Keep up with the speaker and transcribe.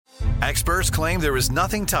Experts claim there is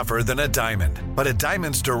nothing tougher than a diamond. But at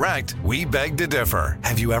Diamonds Direct, we beg to differ.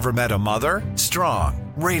 Have you ever met a mother?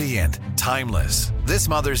 Strong, radiant, timeless. This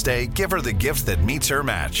Mother's Day, give her the gift that meets her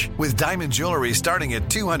match. With diamond jewelry starting at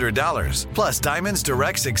 $200. Plus, Diamonds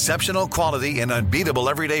Direct's exceptional quality and unbeatable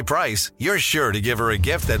everyday price, you're sure to give her a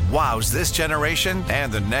gift that wows this generation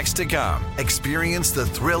and the next to come. Experience the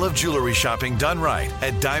thrill of jewelry shopping done right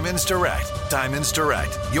at Diamonds Direct. Diamonds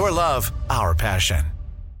Direct. Your love, our passion.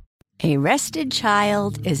 A rested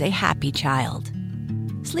child is a happy child.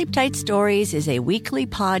 Sleep Tight Stories is a weekly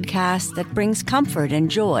podcast that brings comfort and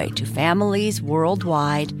joy to families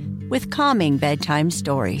worldwide with calming bedtime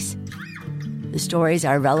stories. The stories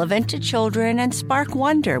are relevant to children and spark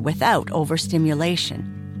wonder without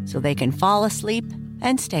overstimulation, so they can fall asleep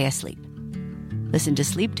and stay asleep. Listen to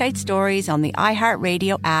Sleep Tight Stories on the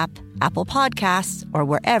iHeartRadio app, Apple Podcasts, or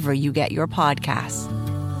wherever you get your podcasts.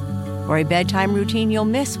 For a bedtime routine you'll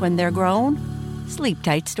miss when they're grown, Sleep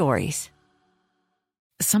Tight Stories.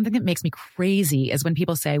 Something that makes me crazy is when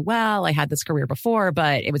people say, well, I had this career before,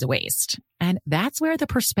 but it was a waste. And that's where the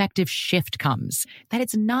perspective shift comes, that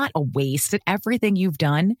it's not a waste, that everything you've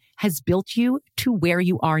done has built you to where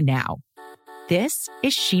you are now. This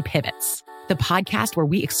is She Pivots, the podcast where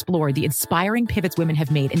we explore the inspiring pivots women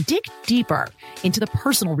have made and dig deeper into the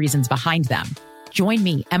personal reasons behind them. Join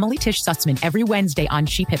me, Emily Tish Sussman, every Wednesday on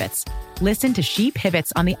She Pivots. Listen to She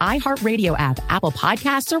Pivots on the iHeartRadio app, Apple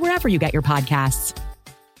Podcasts, or wherever you get your podcasts.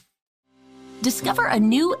 Discover a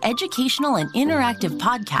new educational and interactive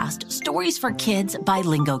podcast, Stories for Kids by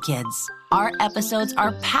Lingo Kids. Our episodes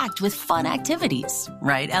are packed with fun activities.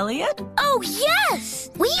 Right, Elliot? Oh, yes!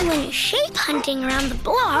 We went shape hunting around the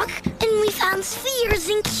block, and we found spheres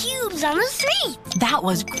and cubes on the street. That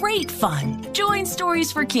was great fun. Join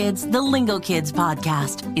Stories for Kids, the Lingo Kids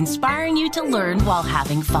podcast, inspiring you to learn while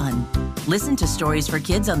having fun. Listen to Stories for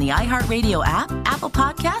Kids on the iHeartRadio app, Apple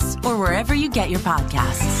Podcasts, or wherever you get your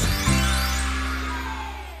podcasts.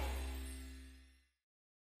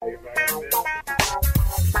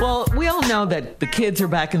 Well, we all know that the kids are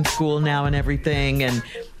back in school now and everything. And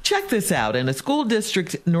check this out. In a school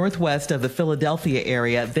district northwest of the Philadelphia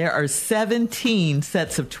area, there are 17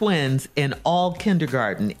 sets of twins in all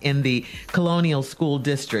kindergarten in the Colonial School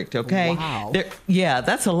District. Okay. Wow. Yeah,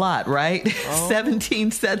 that's a lot, right? Oh.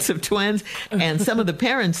 17 sets of twins. And some of the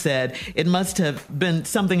parents said it must have been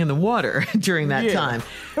something in the water during that time.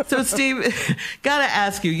 So, Steve, got to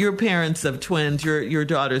ask you, you're parents of twins, your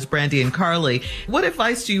daughters, Brandy and Carly. What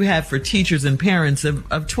advice do you have for teachers and parents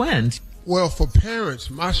of twins? Well, for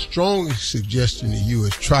parents, my strongest suggestion to you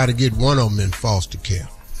is try to get one of them in foster care.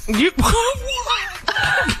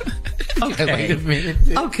 Okay. Wait a minute.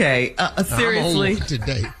 Okay. Seriously. I'm on one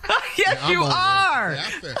today. Yes, you are.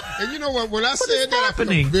 Yeah, and you know what? When I said that, I felt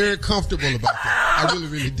very comfortable about that. I really,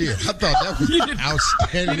 really did. I thought that was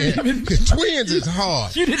outstanding. Because twins is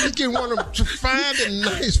hard. You get one of them to find a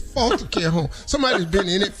nice foster care home. Somebody's been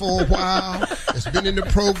in it for a while. That's been in the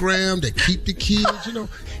program. They keep the kids, you know.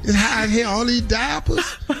 It's hard here, all these diapers,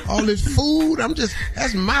 all this food.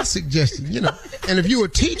 That's my suggestion, you know. And if you're a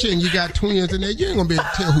teacher and you got twins in there, you ain't going to be able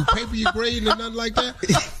to tell who paper you're grading or nothing like that.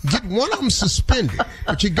 Get one of them suspended.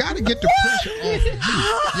 But you got to get the pressure off of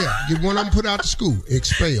you. Yeah, get one of them put out to school,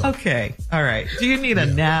 expelled. Okay, all right. Do you need a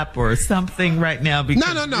nap or something right now? Because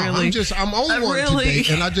no. Really, I'm on one today,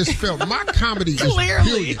 and I just felt my comedy is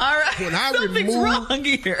brilliant. All right, when I something's wrong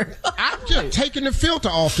here. I'm just taking the filter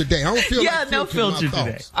off today. I don't feel like no filter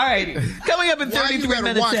today. All right, coming up in 33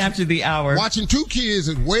 minutes after the hour. Watching two kids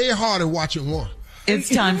is way harder than watching one. It's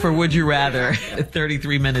time for Would You Rather,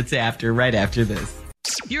 33 minutes after, right after this.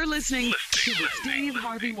 You're listening to the Steve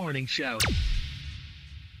Harvey Morning Show.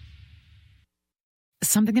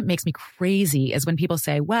 Something that makes me crazy is when people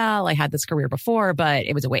say, well, I had this career before, but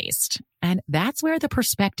it was a waste. And that's where the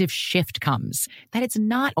perspective shift comes, that it's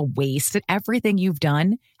not a waste, that everything you've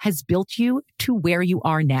done has built you to where you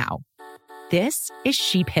are now. This is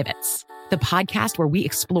She Pivots, the podcast where we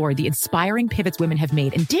explore the inspiring pivots women have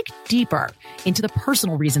made and dig deeper into the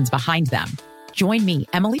personal reasons behind them. Join me,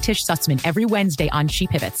 Emily Tish Sussman, every Wednesday on She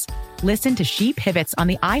Pivots. Listen to She Pivots on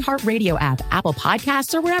the iHeartRadio app, Apple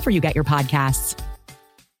Podcasts, or wherever you get your podcasts.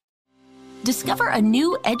 Discover a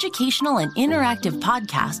new educational and interactive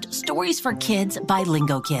podcast, Stories for Kids by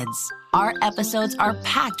Lingo Kids. Our episodes are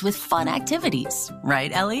packed with fun activities.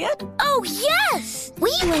 Right, Elliot? Oh, yes!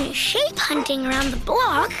 We went shape hunting around the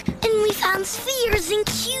block, and we found spheres and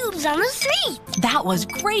cubes on the street. That was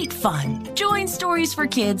great fun. Join Stories for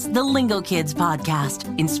Kids, the Lingo Kids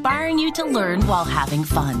podcast, inspiring you to learn while having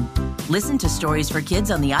fun. Listen to Stories for Kids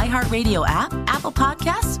on the iHeartRadio app, Apple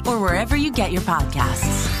Podcasts, or wherever you get your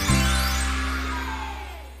podcasts.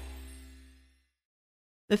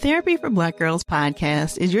 The Therapy for Black Girls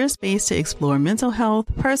podcast is your space to explore mental health,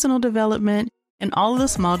 personal development, and all of the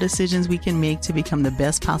small decisions we can make to become the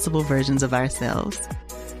best possible versions of ourselves.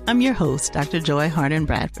 I'm your host, Dr. Joy Harden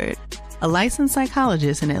Bradford, a licensed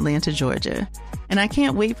psychologist in Atlanta, Georgia, and I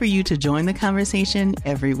can't wait for you to join the conversation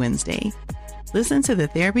every Wednesday. Listen to the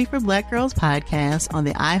Therapy for Black Girls podcast on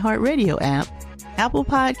the iHeartRadio app, Apple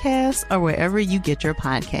Podcasts, or wherever you get your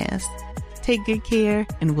podcasts. Take good care,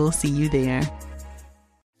 and we'll see you there.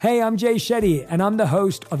 Hey, I'm Jay Shetty, and I'm the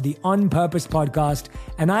host of the On Purpose podcast,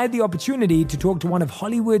 and I had the opportunity to talk to one of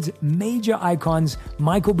Hollywood's major icons,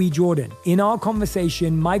 Michael B. Jordan. In our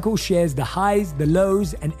conversation, Michael shares the highs, the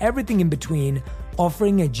lows, and everything in between,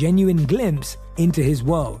 offering a genuine glimpse into his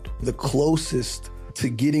world. The closest to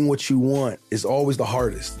getting what you want is always the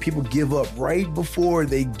hardest. People give up right before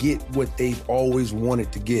they get what they've always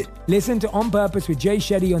wanted to get. Listen to On Purpose with Jay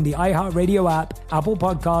Shetty on the iHeartRadio app, Apple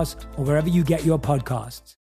Podcasts, or wherever you get your podcasts.